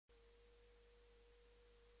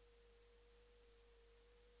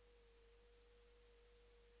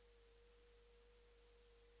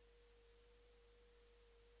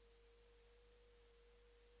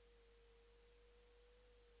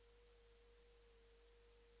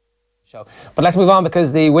But let's move on,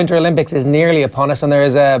 because the Winter Olympics is nearly upon us and there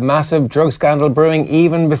is a massive drug scandal brewing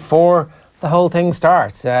even before the whole thing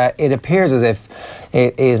starts. It appears as if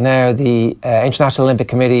it is now the International Olympic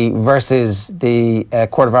Committee versus the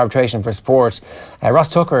Court of Arbitration for Sport. Ross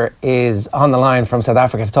Tucker is on the line from South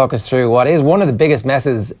Africa to talk us through what is one of the biggest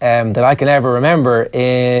messes that I can ever remember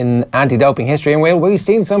in anti-doping history. And we've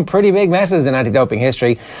seen some pretty big messes in anti-doping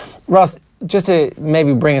history. Ross, just to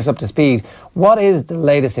maybe bring us up to speed, what is the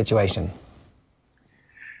latest situation?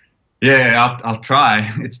 Yeah, I'll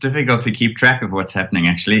try. It's difficult to keep track of what's happening,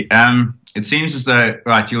 actually. It seems as though,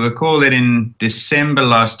 right, you'll recall that in December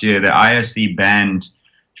last year, the IOC banned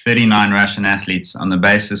 39 Russian athletes on the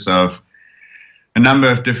basis of a number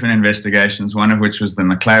of different investigations, one of which was the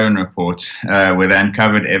McLaren report, where they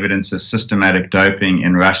uncovered evidence of systematic doping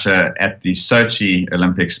in Russia at the Sochi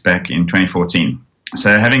Olympics back in 2014.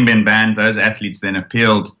 So having been banned, those athletes then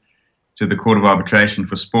appealed to the Court of Arbitration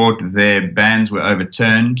for Sport. Their bans were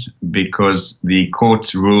overturned because the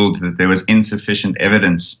courts ruled that there was insufficient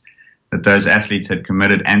evidence that those athletes had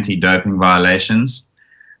committed anti-doping violations.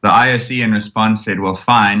 The IOC in response said, well,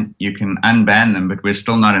 fine, you can unban them, but we're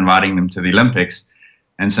still not inviting them to the Olympics.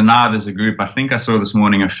 And so now there's a group, I think I saw this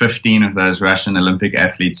morning, of 15 of those Russian Olympic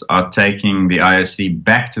athletes are taking the IOC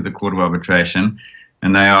back to the Court of Arbitration.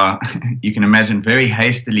 And they are, you can imagine, very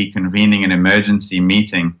hastily convening an emergency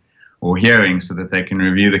meeting or hearing so that they can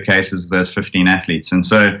review the cases of those 15 athletes. And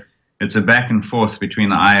so it's a back and forth between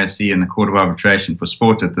the IOC and the Court of Arbitration for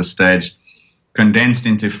Sport at this stage, condensed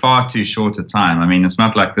into far too short a time. I mean, it's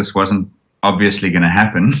not like this wasn't obviously going to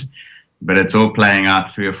happen, but it's all playing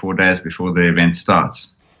out 3 or 4 days before the event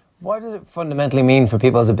starts. What does it fundamentally mean for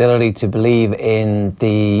people's ability to believe in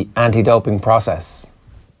the anti-doping process?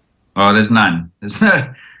 Oh, there's none.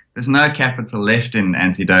 There's no capital left in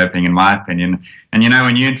anti-doping, in my opinion. And, you know,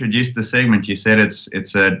 when you introduced the segment, you said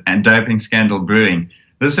it's a doping scandal brewing.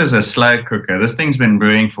 This is a slow cooker. This thing's been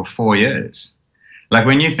brewing for 4 years. Like,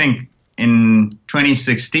 when you think in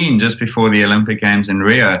 2016, just before the Olympic Games in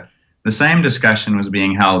Rio, the same discussion was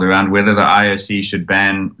being held around whether the IOC should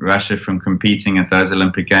ban Russia from competing at those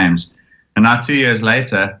Olympic Games. And now 2 years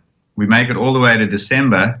later, we make it all the way to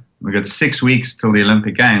December. We've got 6 weeks till the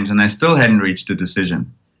Olympic Games, and they still hadn't reached a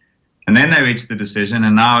decision. And then they reached the decision,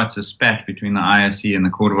 and now it's a spat between the IOC and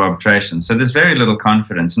the Court of Arbitration. So there's very little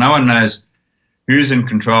confidence. No one knows who's in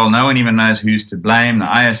control. No one even knows who's to blame. The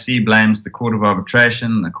IOC blames the Court of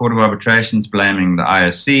Arbitration. The Court of Arbitration's blaming the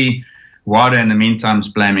IOC. WADA, in the meantime, is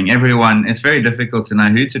blaming everyone. It's very difficult to know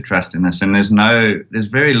who to trust in this, and there's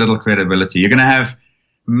very little credibility. You're going to have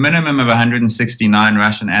a minimum of 169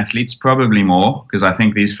 Russian athletes, probably more, because I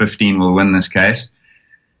think these 15 will win this case.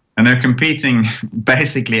 And they're competing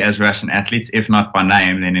basically as Russian athletes, if not by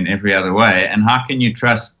name, then in every other way. And how can you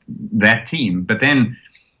trust that team? But then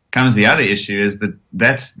comes the other issue, is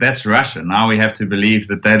that's Russia. Now we have to believe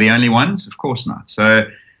that they're the only ones? Of course not. So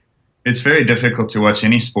it's very difficult to watch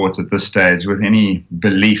any sport at this stage with any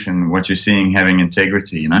belief in what you're seeing having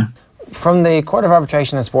integrity, you know? From the Court of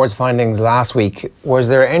Arbitration and Sports findings last week, were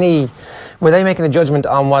they making a judgment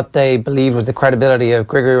on what they believed was the credibility of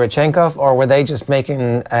Grigory Rodchenkov, or were they just making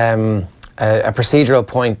a procedural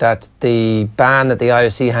point that the ban that the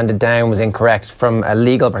IOC handed down was incorrect from a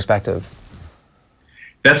legal perspective?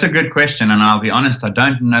 That's a good question, and I'll be honest, I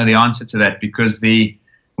don't know the answer to that, because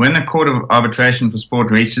when the Court of Arbitration for Sport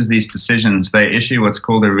reaches these decisions, they issue what's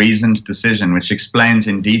called a reasoned decision, which explains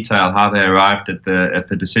in detail how they arrived at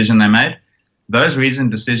the decision they made. Those reasoned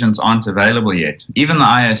decisions aren't available yet. Even the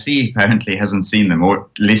IOC apparently hasn't seen them, or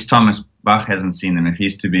at least Thomas Bach hasn't seen them, if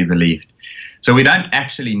he's to be believed. So we don't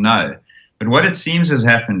actually know. But what it seems has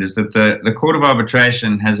happened is that the Court of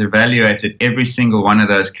Arbitration has evaluated every single one of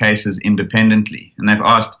those cases independently, and they've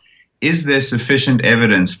asked, is there sufficient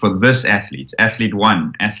evidence for this athlete, athlete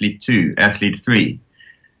 1, athlete 2, athlete 3?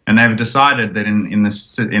 And they've decided that in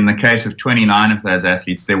the case of 29 of those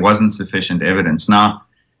athletes, there wasn't sufficient evidence. Now,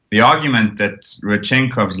 the argument that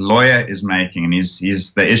Rodchenkov's lawyer is making, and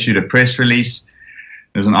they issued a press release.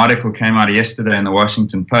 There's an article came out yesterday in the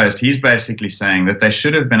Washington Post. He's basically saying that they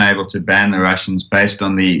should have been able to ban the Russians based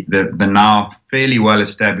on the now fairly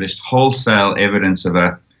well-established wholesale evidence of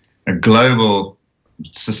a global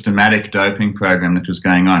systematic doping program that was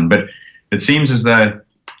going on. But it seems as though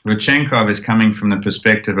Rodchenkov is coming from the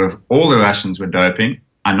perspective of all the Russians were doping.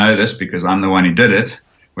 I know this because I'm the one who did it.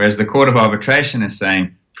 Whereas the Court of Arbitration is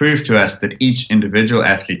saying, prove to us that each individual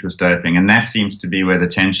athlete was doping. And that seems to be where the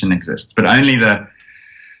tension exists. But only the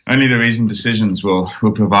reasoned decisions will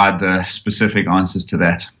provide the specific answers to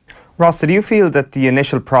that. Ross, did you feel that the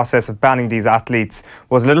initial process of banning these athletes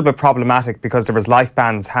was a little bit problematic because there was life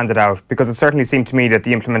bans handed out? Because it certainly seemed to me that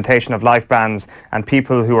the implementation of life bans and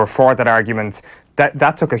people who were for that argument,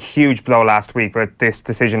 that took a huge blow last week with this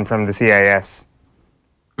decision from the CAS.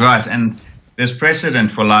 Right, and there's precedent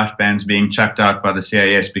for life bans being chucked out by the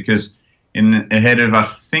CAS because ahead of, I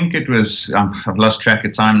think it was, I've lost track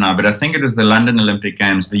of time now, but I think it was the London Olympic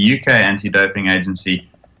Games, the UK anti-doping agency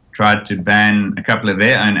tried to ban a couple of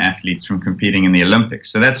their own athletes from competing in the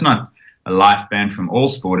Olympics. So that's not a life ban from all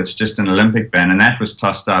sport, it's just an Olympic ban, and that was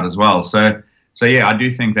tossed out as well. So yeah, I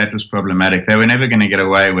do think that was problematic. They were never going to get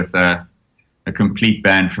away with a complete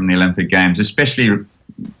ban from the Olympic Games, especially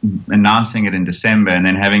announcing it in December and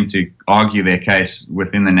then having to argue their case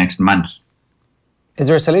within the next month. Is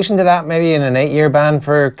there a solution to that, maybe in an 8-year ban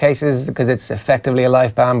for cases, because it's effectively a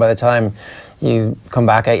life ban? By the time you come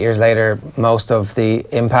back 8 years later, most of the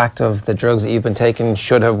impact of the drugs that you've been taking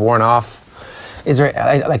should have worn off. Is there,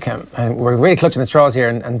 we're really clutching the straws here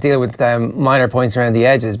and deal with minor points around the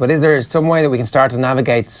edges, but is there some way that we can start to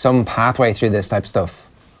navigate some pathway through this type of stuff?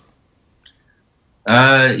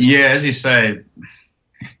 Yeah, as you say,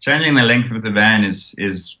 changing the length of the ban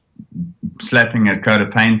is slapping a coat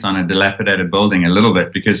of paint on a dilapidated building a little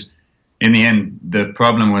bit, because in the end, the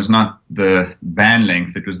problem was not the ban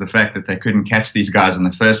length, it was the fact that they couldn't catch these guys in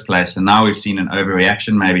the first place, and now we've seen an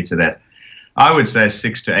overreaction maybe to that. I would say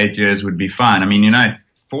 6 to 8 years would be fine. I mean,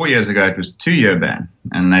 4 years ago it was 2-year ban,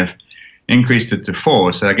 and they've increased it to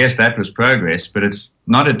 4, so I guess that was progress, but it's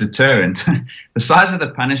not a deterrent. The size of the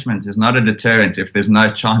punishment is not a deterrent if there's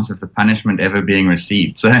no chance of the punishment ever being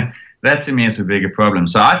received. So that to me is a bigger problem.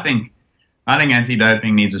 So I think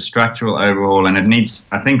anti-doping needs a structural overhaul, and it needs,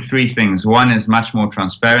 I think, 3 things. 1 is much more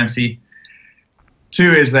transparency.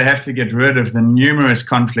 2 is they have to get rid of the numerous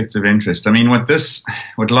conflicts of interest. I mean,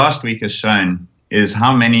 what last week has shown is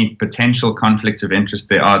how many potential conflicts of interest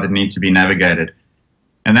there are that need to be navigated.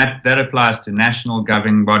 And that applies to national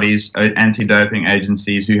governing bodies, anti-doping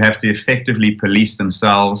agencies who have to effectively police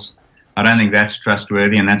themselves. I don't think that's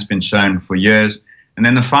trustworthy, and that's been shown for years. And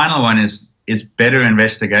then the final one is better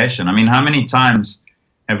investigation. I mean, how many times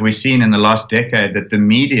have we seen in the last decade that the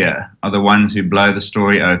media are the ones who blow the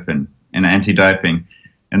story open in anti-doping,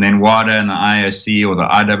 and then WADA and the IOC or the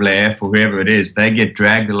IAAF or whoever it is, they get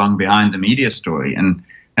dragged along behind the media story, and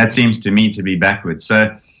that seems to me to be backwards.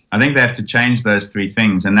 So I think they have to change those 3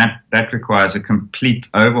 things, and that requires a complete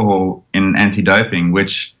overhaul in anti-doping,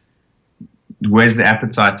 which, where's the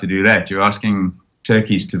appetite to do that? You're asking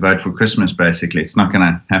turkeys to vote for Christmas, basically. It's not going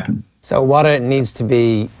to happen. So WADA needs to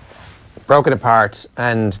be broken apart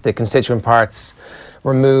and the constituent parts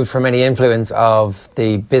removed from any influence of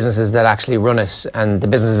the businesses that actually run it, and the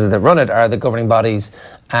businesses that run it are the governing bodies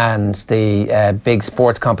and the big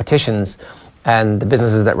sports competitions, and the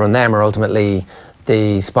businesses that run them are ultimately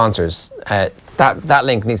the sponsors. That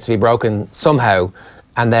link needs to be broken somehow,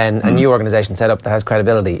 and then a new organisation set up that has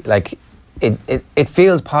credibility. Like, it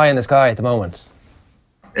feels pie in the sky at the moment.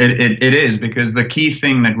 It is, because the key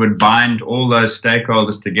thing that would bind all those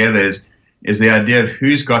stakeholders together is the idea of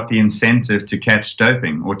who's got the incentive to catch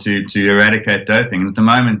doping or to eradicate doping. And at the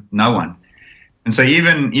moment, no one. And so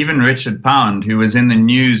even Richard Pound, who was in the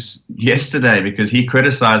news yesterday because he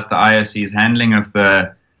criticized the IOC's handling of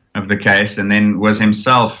the case, and then was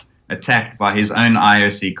himself attacked by his own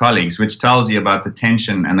IOC colleagues, which tells you about the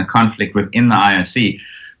tension and the conflict within the IOC.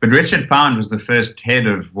 But Richard Pound was the first head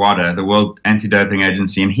of WADA, the World Anti-Doping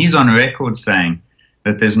Agency, and he's on record saying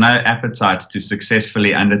that there's no appetite to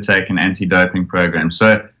successfully undertake an anti-doping program.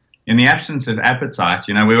 So in the absence of appetite,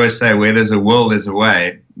 we always say where there's a will, there's a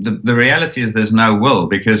way. The reality is there's no will,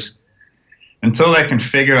 because until they can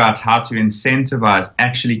figure out how to incentivize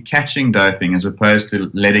actually catching doping as opposed to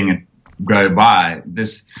letting it go by,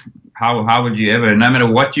 how would you ever, no matter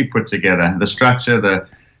what you put together, the structure, the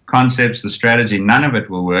concepts, the strategy, none of it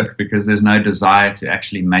will work because there's no desire to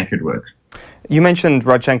actually make it work. You mentioned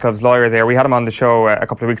Rodchenkov's lawyer there. We had him on the show a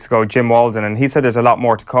couple of weeks ago, Jim Walden, and he said there's a lot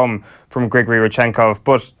more to come from Grigory Rodchenkov.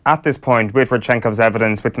 But at this point, with Rodchenkov's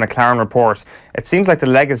evidence, with the McLaren report, it seems like the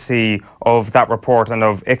legacy of that report and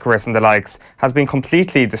of Icarus and the likes has been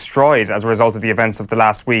completely destroyed as a result of the events of the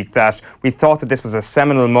last week. That we thought that this was a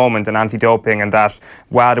seminal moment in anti-doping and that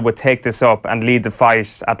WADA would take this up and lead the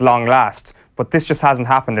fight at long last. But this just hasn't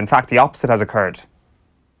happened. In fact, the opposite has occurred.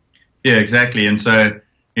 Yeah, exactly. And so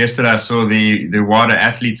yesterday I saw the WADA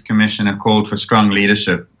Athletes Commission have called for strong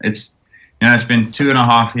leadership. It's been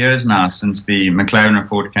 2.5 years now since the McLaren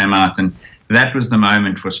report came out, and that was the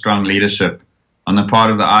moment for strong leadership on the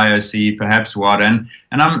part of the IOC, perhaps WADA.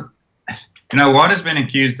 And You know, WADA has been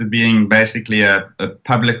accused of being basically a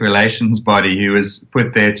public relations body who was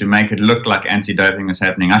put there to make it look like anti-doping was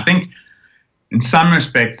happening. I think in some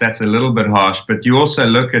respects that's a little bit harsh, but you also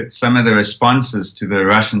look at some of the responses to the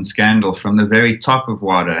Russian scandal from the very top of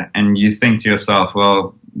WADA, and you think to yourself,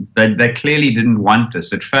 well, they clearly didn't want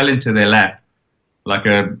this. It fell into their lap like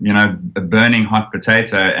a burning hot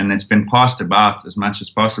potato, and it's been passed about as much as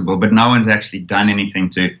possible, but no one's actually done anything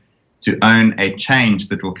to own a change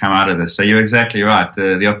that will come out of this. So you're exactly right.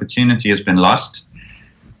 The opportunity has been lost,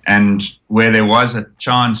 and where there was a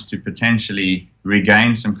chance to potentially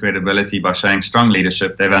regain some credibility by showing strong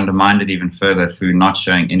leadership, they've undermined it even further through not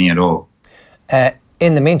showing any at all.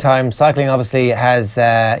 In the meantime, cycling obviously has,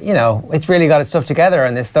 it's really got its stuff together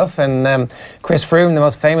on this stuff. And Chris Froome, the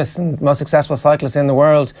most famous and most successful cyclist in the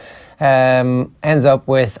world, ends up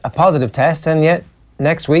with a positive test, and yet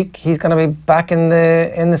next week he's going to be back in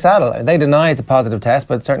the saddle. They deny it's a positive test,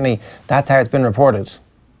 but certainly that's how it's been reported.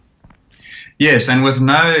 Yes, and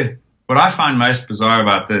what I find most bizarre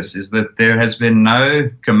about this is that there has been no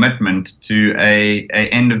commitment to a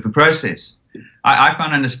end of the process. I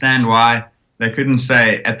can't understand why they couldn't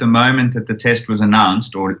say at the moment that the test was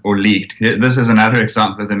announced or leaked. This is another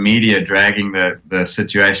example of the media dragging the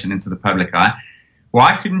situation into the public eye.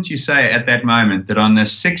 Why couldn't you say at that moment that on the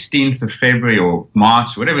 16th of February or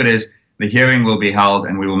March, whatever it is, the hearing will be held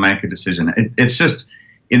and we will make a decision? It's just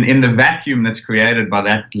in the vacuum that's created by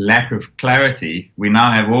that lack of clarity, we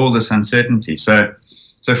now have all this uncertainty. So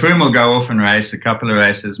Froome will go off and race a couple of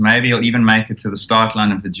races. Maybe he'll even make it to the start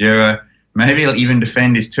line of the Giro. Maybe he'll even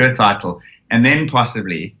defend his tour title. And then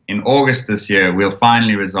possibly in August this year, we'll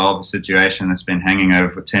finally resolve a situation that's been hanging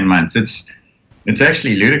over for 10 months. It's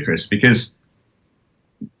actually ludicrous, because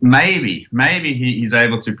maybe he's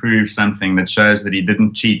able to prove something that shows that he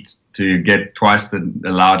didn't cheat to get twice the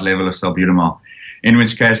allowed level of salbutamol, in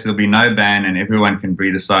which case there'll be no ban and everyone can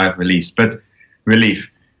breathe a sigh of relief.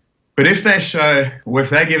 But if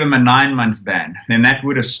they give him a 9-month ban, then that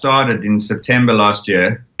would have started in September last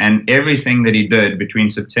year, and everything that he did between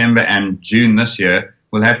September and June this year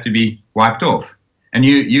will have to be wiped off. And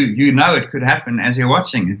you know it could happen as you're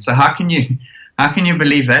watching it. So how can you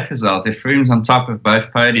believe that result if Froome's on top of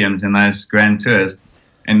both podiums in those Grand Tours,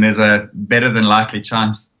 and there's a better than likely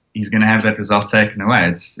chance he's going to have that result taken away?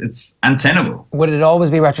 It's untenable. Would it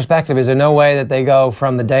always be retrospective? Is there no way that they go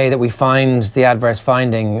from the day that we find the adverse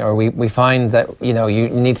finding, or we find that you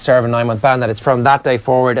need to serve a 9-month ban, that it's from that day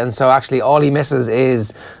forward, and so actually all he misses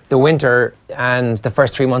is the winter and the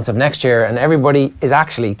first 3 months of next year, and everybody is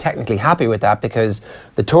actually technically happy with that because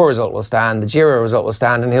the Tour result will stand, the Giro result will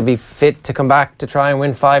stand, and he'll be fit to come back to try and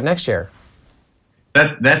win 5 next year?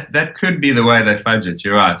 That could be the way they fudge it.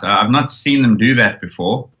 You're right. I've not seen them do that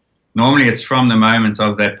before. Normally it's from the moment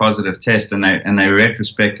of that positive test, and they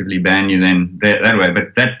retrospectively ban you then that way.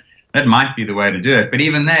 But that might be the way to do it. But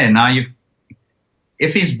even there, now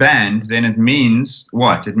if he's banned, then it means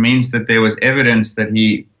what? It means that there was evidence that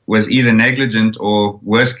he was either negligent or,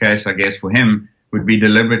 worst case, I guess, for him, would be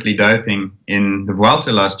deliberately doping in the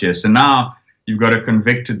Vuelta last year. So now you've got a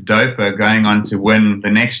convicted doper going on to win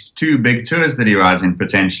the next 2 big tours that he rides in,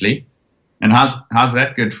 potentially. And how's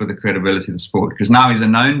that good for the credibility of the sport? Because now he's a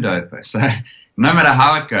known doper. So no matter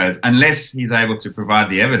how it goes, unless he's able to provide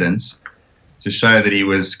the evidence to show that he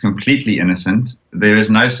was completely innocent, there is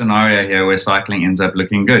no scenario here where cycling ends up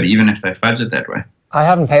looking good, even if they fudge it that way. I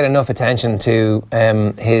haven't paid enough attention to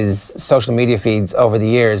his social media feeds over the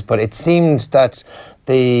years, but it seemed that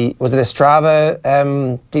was it a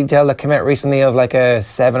Strava detail that came out recently of like a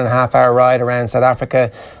 7.5-hour ride around South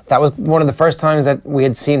Africa? That was one of the first times that we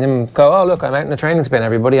had seen him go, oh look, I'm out in a training spin,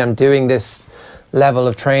 everybody, I'm doing this level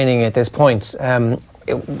of training at this point.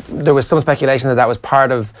 There was some speculation that was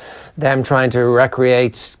part of them trying to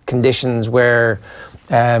recreate conditions where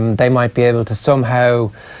they might be able to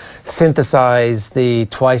somehow synthesize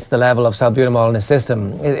twice the level of salbutamol in the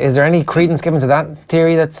system. Is there any credence given to that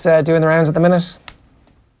theory that's doing the rounds at the minute?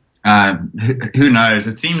 Who knows?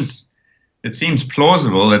 It seems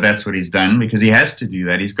plausible that that's what he's done, because he has to do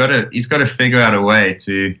that. He's got to figure out a way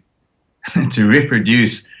to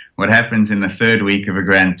reproduce what happens in the 3rd week of a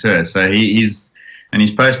Grand Tour. So he's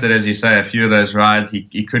posted, as you say, a few of those rides.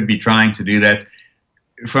 He could be trying to do that.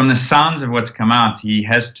 From the sounds of what's come out, he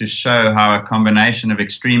has to show how a combination of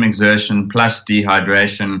extreme exertion plus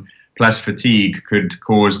dehydration plus fatigue could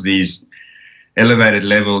cause these elevated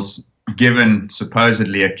levels, given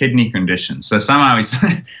supposedly a kidney condition. So somehow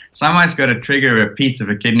someone's got to trigger a repeat of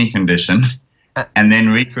a kidney condition and then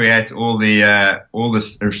recreate all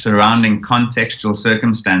the surrounding contextual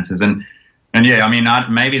circumstances. And And yeah, I mean,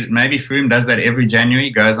 maybe Froome does that every January,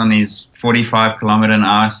 goes on these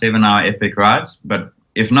 45-kilometer-an-hour, 7-hour epic rides. But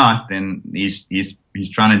if not, then he's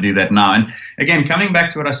trying to do that now. And again, coming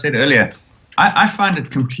back to what I said earlier, I find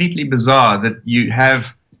it completely bizarre that you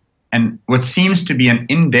have what seems to be an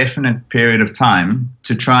indefinite period of time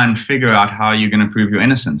to try and figure out how you're going to prove your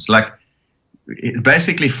innocence. Like,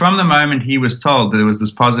 basically, from the moment he was told that there was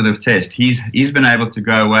this positive test, he's been able to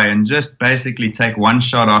go away and just basically take one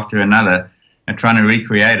shot after another and trying to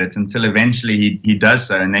recreate it until eventually he does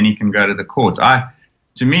so, and then he can go to the court.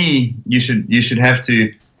 To me, you should have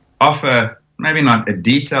to offer maybe not a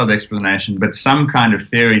detailed explanation, but some kind of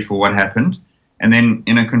theory for what happened, and then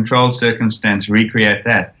in a controlled circumstance recreate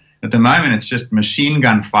that. At the moment, it's just machine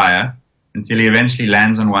gun fire until he eventually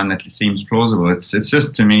lands on one that seems plausible. It's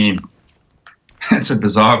just, to me, it's a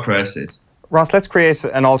bizarre process. Ross, let's create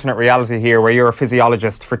an alternate reality here where you're a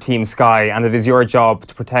physiologist for Team Sky and it is your job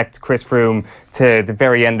to protect Chris Froome to the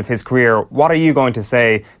very end of his career. What are you going to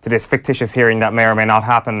say to this fictitious hearing that may or may not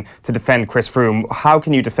happen to defend Chris Froome? How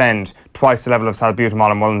can you defend twice the level of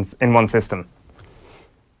salbutamol in one system?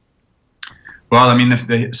 Well, I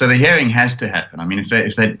mean, so the hearing has to happen. I mean, if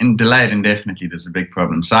they delay it indefinitely, there's a big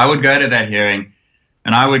problem. So I would go to that hearing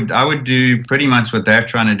and I would do pretty much what they're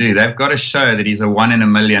trying to do. They've got to show that he's a 1 in a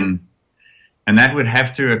million. And that would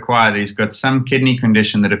have to require that he's got some kidney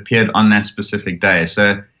condition that appeared on that specific day.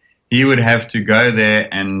 So he would have to go there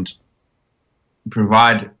and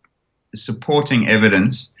provide supporting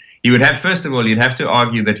evidence. He would have, first of all, you'd have to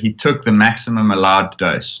argue that he took the maximum allowed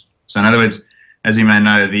dose. So in other words, as you may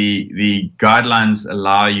know, the guidelines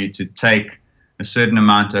allow you to take a certain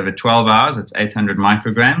amount over 12 hours. It's 800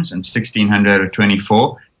 micrograms and 1600 over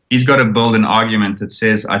 24. He's got to build an argument that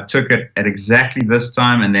says, I took it at exactly this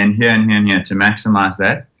time and then here and here and here to maximize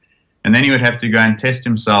that. And then he would have to go and test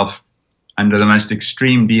himself under the most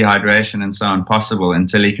extreme dehydration and so on possible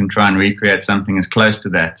until he can try and recreate something as close to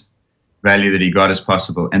that value that he got as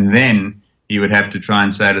possible. And then he would have to try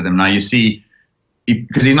and say to them, now you see,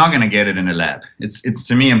 because he's not going to get it in a lab. It's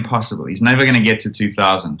to me impossible. He's never going to get to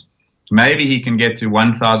 2,000. Maybe he can get to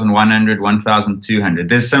 1,100, 1,200.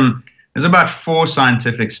 There's about 4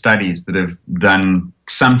 scientific studies that have done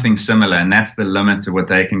something similar, and that's the limit to what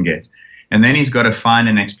they can get. And then he's got to find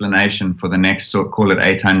an explanation for the next, so call it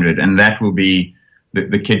 800, and that will be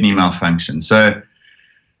the kidney malfunction. So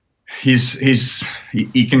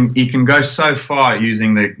he can go so far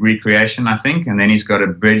using the recreation, I think, and then he's got to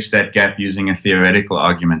bridge that gap using a theoretical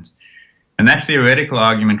argument. And that theoretical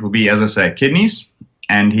argument will be, as I say, kidneys,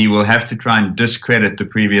 and he will have to try and discredit the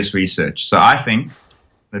previous research. So I think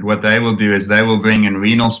that what they will do is they will bring in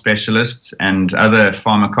renal specialists and other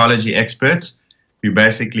pharmacology experts who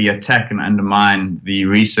basically attack and undermine the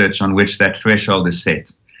research on which that threshold is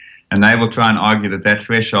set. And they will try and argue that that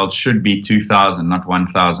threshold should be 2,000, not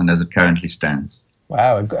 1,000 as it currently stands.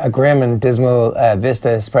 Wow, a grim and dismal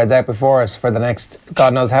vista spreads out before us for the next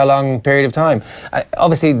God knows how long period of time.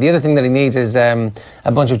 Obviously, the other thing that he needs is a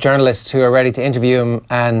bunch of journalists who are ready to interview him,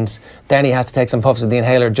 and then he has to take some puffs of the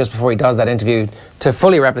inhaler just before he does that interview to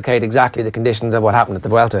fully replicate exactly the conditions of what happened at the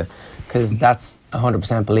Vuelta, because that's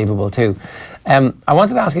 100% believable too. I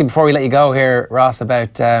wanted to ask you before we let you go here, Ross,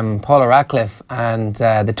 about Paula Radcliffe and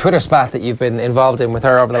the Twitter spat that you've been involved in with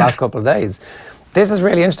her over the last couple of days. This is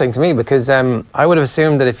really interesting to me because I would have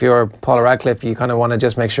assumed that if you're Paula Radcliffe, you kind of want to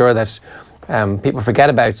just make sure that people forget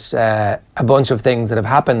about a bunch of things that have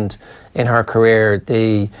happened in her career,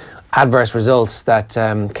 the adverse results that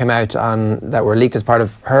came out that were leaked as part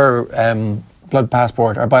of her blood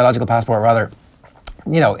passport, or biological passport rather.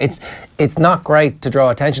 You know, it's not great to draw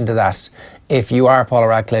attention to that if you are Paula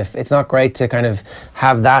Radcliffe. It's not great to kind of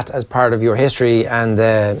have that as part of your history and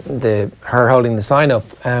her holding the sign up,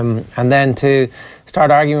 and then to start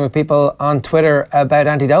arguing with people on Twitter about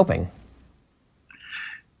anti-doping.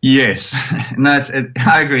 Yes, no,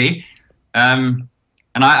 I agree, and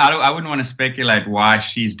I wouldn't want to speculate why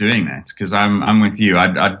she's doing that, because I'm with you.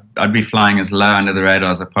 I'd be flying as low under the radar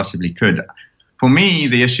as I possibly could. For me,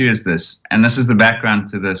 the issue is this, and this is the background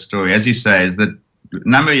to the story, as you say, is that a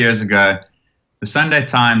number of years ago, the Sunday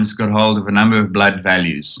Times got hold of a number of blood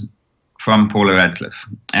values from Paula Radcliffe,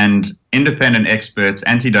 and independent experts,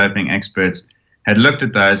 anti-doping experts, had looked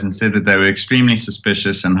at those and said that they were extremely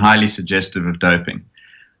suspicious and highly suggestive of doping.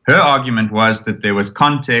 Her argument was that there was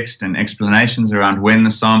context and explanations around when the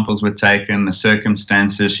samples were taken, the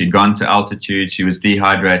circumstances, she'd gone to altitude, she was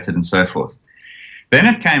dehydrated, and so forth. Then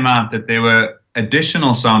it came out that there were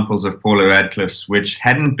additional samples of Paula Radcliffe's which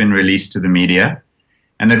hadn't been released to the media,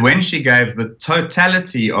 and that when she gave the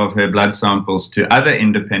totality of her blood samples to other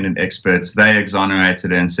independent experts, they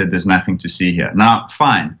exonerated her and said there's nothing to see here. Now,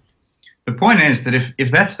 fine. the point is that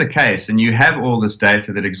if that's the case and you have all this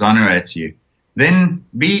data that exonerates you, then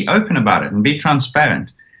be open about it and be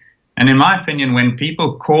transparent. And in my opinion, when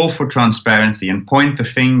people call for transparency and point the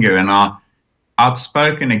finger and are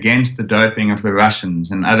outspoken against the doping of the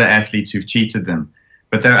Russians and other athletes who've cheated them,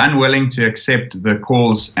 but they're unwilling to accept the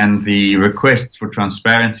calls and the requests for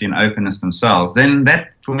transparency and openness themselves, then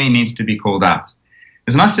that, for me, needs to be called out.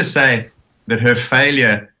 It's not to say that her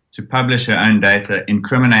failure to publish her own data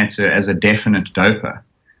incriminates her as a definite doper,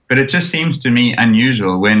 but it just seems to me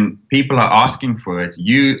unusual when people are asking for it,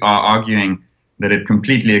 you are arguing that it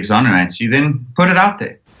completely exonerates you, then put it out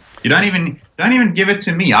there. You don't even give it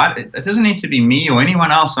to me. It doesn't need to be me or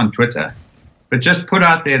anyone else on Twitter, but just put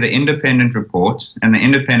out there the independent report and the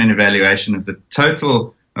independent evaluation of the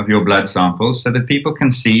total of your blood samples so that people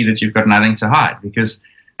can see that you've got nothing to hide. Because,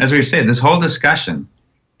 as we've said, this whole discussion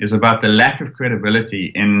is about the lack of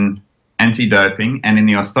credibility in anti-doping and in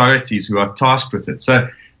the authorities who are tasked with it. So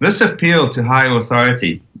this appeal to higher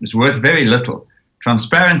authority is worth very little.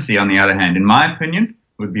 Transparency, on the other hand, in my opinion,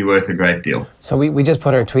 would be worth a great deal. So we just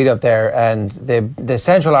put her tweet up there, and the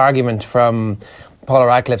central argument from Paula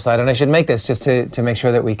Radcliffe's side, and I should make this just to make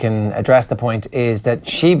sure that we can address the point, is that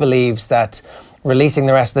she believes that releasing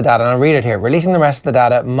the rest of the data, and I'll read it here, releasing the rest of the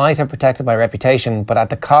data might have protected my reputation, but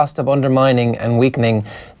at the cost of undermining and weakening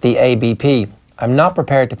the ABP. I'm not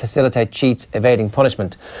prepared to facilitate cheats evading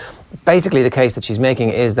punishment. Basically, the case that she's making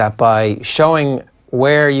is that by showing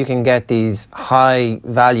where you can get these high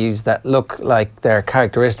values that look like they're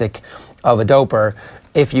characteristic of a doper,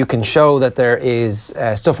 if you can show that there is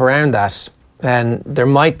stuff around that, then there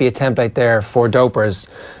might be a template there for dopers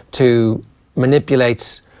to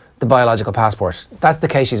manipulate the biological passport. That's the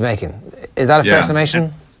case she's making. Is that a fair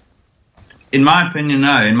summation? In my opinion,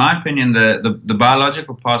 no. In my opinion, the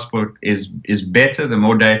biological passport is better the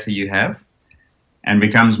more data you have, and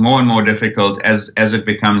becomes more and more difficult as it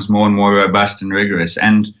becomes more and more robust and rigorous.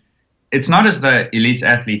 And it's not as though elite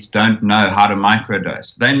athletes don't know how to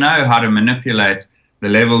microdose. They know how to manipulate the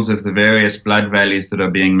levels of the various blood values that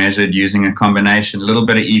are being measured using a combination, a little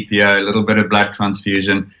bit of EPO, a little bit of blood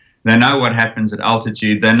transfusion. They know what happens at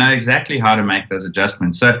altitude. They know exactly how to make those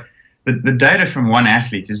adjustments. So the data from one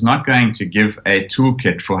athlete is not going to give a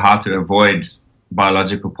toolkit for how to avoid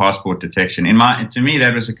biological passport detection. To me,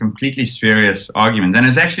 that was a completely spurious argument, and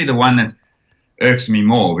it's actually the one that irks me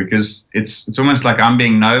more, because it's almost like I'm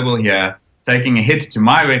being noble here, taking a hit to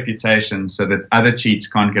my reputation so that other cheats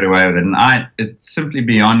can't get away with it. And it's simply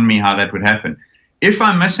beyond me how that would happen. If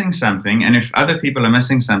I'm missing something, and if other people are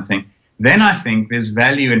missing something, then I think there's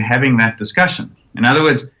value in having that discussion. In other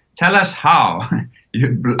words, tell us how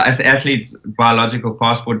athletes' biological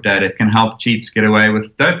passport data can help cheats get away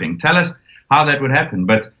with doping. Tell us how that would happen.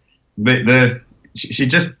 But she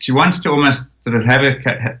wants to almost sort of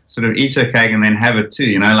eat her cake and then have it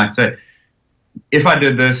too, like say, if I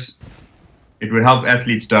did this, it would help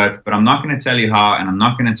athletes dope, but I'm not going to tell you how, and I'm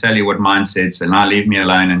not going to tell you what mine said, so now leave me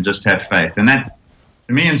alone and just have faith. And that,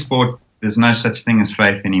 to me in sport, there's no such thing as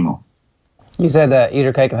faith anymore. You said eat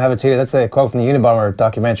her cake and have it too. That's a quote from the Unabomber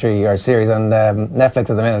documentary or series on Netflix at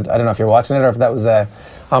the minute. I don't know if you're watching it or if that was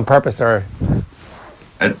on purpose or...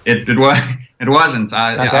 It wasn't.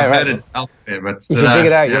 I heard it elsewhere, but you should dig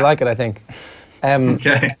it out. You like it, I think.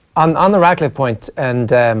 Okay. On the Radcliffe point,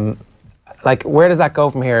 and where does that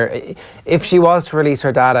go from here? If she was to release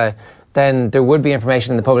her data, then there would be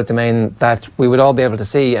information in the public domain that we would all be able to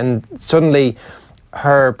see, and suddenly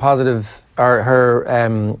her positive, or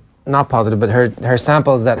her not positive, but her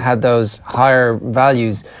samples that had those higher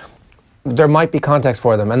values, there might be context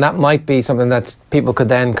for them, and that might be something that people could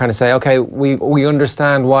then kind of say, okay, we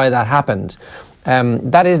understand why that happened.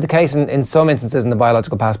 That is the case in some instances in the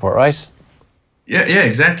biological passport, right? Yeah,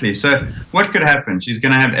 exactly. So what could happen? She's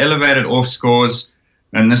going to have elevated off scores,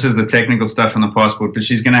 and this is the technical stuff on the passport, but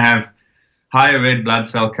she's going to have higher red blood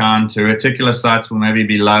cell count, her reticulocytes will maybe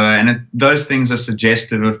be lower, and those things are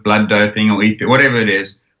suggestive of blood doping or whatever it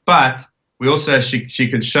is. But we also, she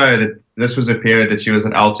could show that this was a period that she was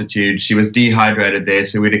at altitude, she was dehydrated there,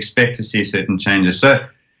 so we'd expect to see certain changes.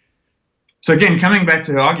 So again, coming back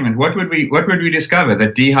to her argument, what would we discover?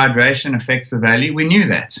 That dehydration affects the value? We knew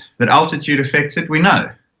that. That altitude affects it? We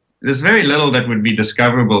know. There's very little that would be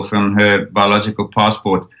discoverable from her biological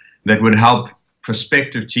passport that would help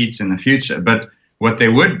prospective cheats in the future. But what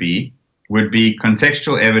there would be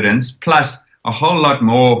contextual evidence plus a whole lot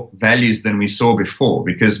more values than we saw before.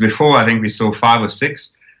 Because before, I think we saw 5 or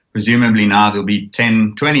 6. Presumably now there'll be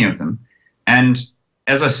 10, 20 of them. And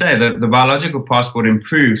as I say, the biological passport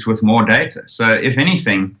improves with more data. So if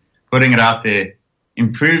anything, putting it out there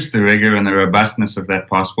improves the rigor and the robustness of that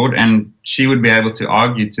passport, and she would be able to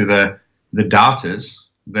argue to the doubters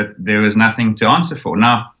that there was nothing to answer for.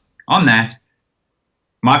 Now, on that,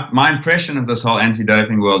 my impression of this whole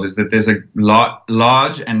anti-doping world is that there's a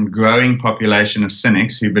large and growing population of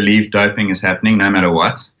cynics who believe doping is happening no matter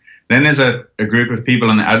what. Then there's a group of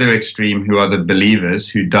people on the other extreme who are the believers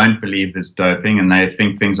who don't believe there's doping and they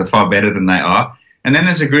think things are far better than they are. And then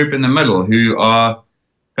there's a group in the middle who are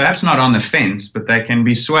perhaps not on the fence, but they can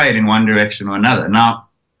be swayed in one direction or another. Now,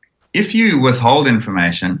 if you withhold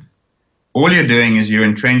information, all you're doing is you're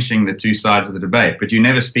entrenching the two sides of the debate, but you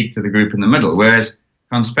never speak to the group in the middle, whereas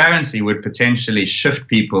transparency would potentially shift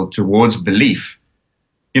people towards belief.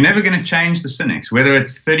 You're never going to change the cynics, whether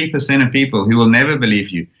it's 30% of people who will never believe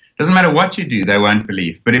you. Doesn't matter what you do, they won't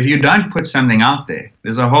believe. But if you don't put something out there,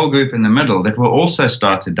 there's a whole group in the middle that will also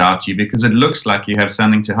start to doubt you because it looks like you have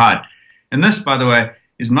something to hide. And this, by the way,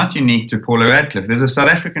 is not unique to Paula Radcliffe. There's a South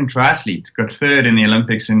African triathlete, got third in the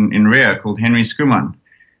Olympics in Rio, called Henry Schoeman.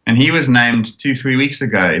 And he was named 2-3 weeks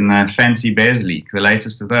ago in the Fancy Bears League, the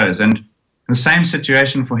latest of those. And the same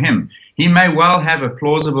situation for him. He may well have a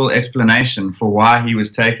plausible explanation for why he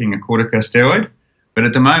was taking a corticosteroid, but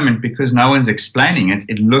at the moment, because no one's explaining it,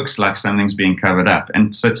 it looks like something's being covered up.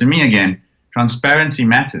 And so to me, again, transparency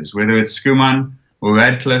matters, whether it's Schoeman or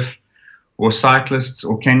Radcliffe or cyclists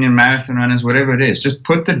or Kenyan marathon runners, whatever it is. Just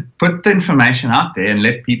put the information out there and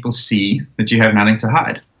let people see that you have nothing to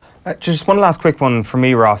hide. Just one last quick one for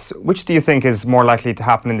me, Ross. Which do you think is more likely to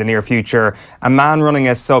happen in the near future? A man running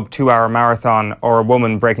a sub 2-hour marathon or a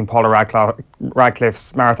woman breaking Paula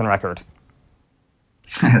Radcliffe's marathon record?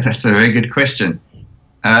 That's a very good question.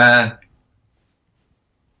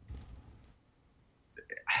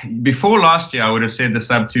 Before last year, I would have said the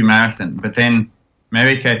sub 2 marathon, but then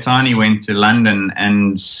Mary Keitany went to London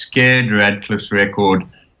and scared Radcliffe's record.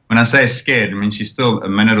 When I say scared, I mean she's still a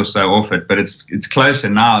minute or so off it, but it's closer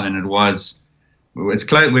now than it was. We're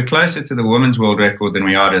closer to the women's world record than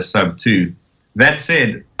we are to sub 2. That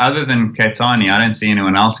said, other than Keitany, I don't see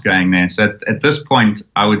anyone else going there. So at this point,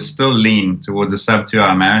 I would still lean towards a sub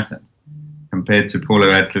 2-hour marathon compared to Paula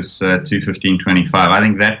Radcliffe's 2:15:25. I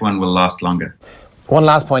think that one will last longer. One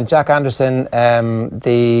last point. Jack Anderson,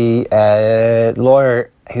 the lawyer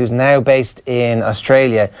who's now based in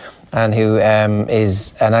Australia and who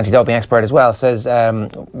is an anti-doping expert as well, says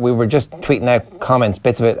we were just tweeting out comments,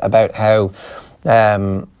 bits of it, about how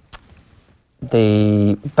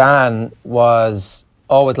the ban was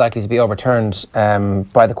always likely to be overturned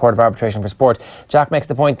by the Court of Arbitration for Sport. Jack makes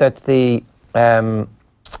the point that the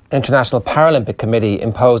International Paralympic Committee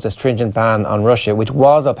imposed a stringent ban on Russia, which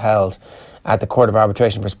was upheld at the Court of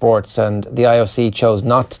Arbitration for Sports, and the IOC chose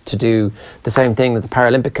not to do the same thing that the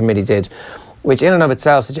Paralympic Committee did, which in and of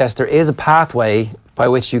itself suggests there is a pathway by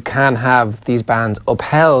which you can have these bans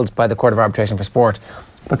upheld by the Court of Arbitration for Sport.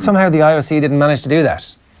 But somehow the IOC didn't manage to do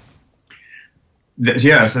that.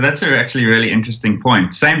 Yeah, so that's actually a really interesting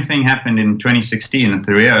point. Same thing happened in 2016 at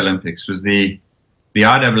the Rio Olympics. Was the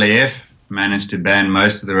IAAF managed to ban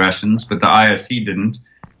most of the Russians, but the IOC didn't.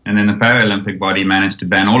 And then the Paralympic body managed to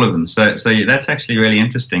ban all of them. So that's actually really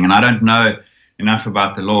interesting. And I don't know enough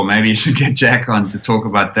about the law. Maybe you should get Jack on to talk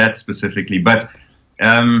about that specifically. But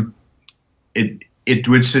it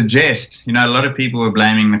would suggest, a lot of people were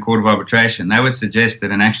blaming the Court of Arbitration. They would suggest that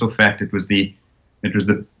in actual fact it was the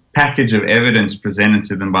package of evidence presented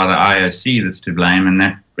to them by the IOC that's to blame. And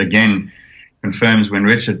that, again, confirms when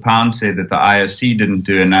Richard Pound said that the IOC didn't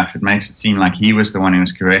do enough. It makes it seem like he was the one who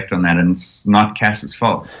was correct on that, and it's not Cass's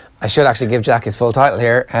fault. I should actually give Jack his full title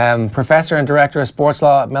here. Professor and Director of Sports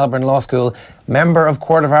Law at Melbourne Law School, member of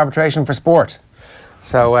Court of Arbitration for Sport.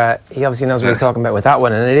 So he obviously knows what he's talking about with that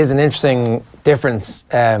one, and it is an interesting difference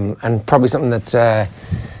and probably something that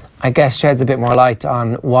I guess sheds a bit more light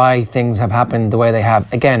on why things have happened the way they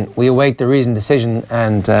have. Again, we await the reasoned decision,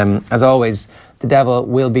 and as always, the devil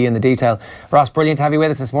will be in the detail. Ross, brilliant to have you with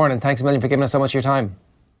us this morning. Thanks a million for giving us so much of your time.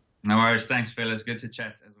 No worries. Thanks, fellas. Good to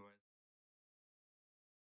chat.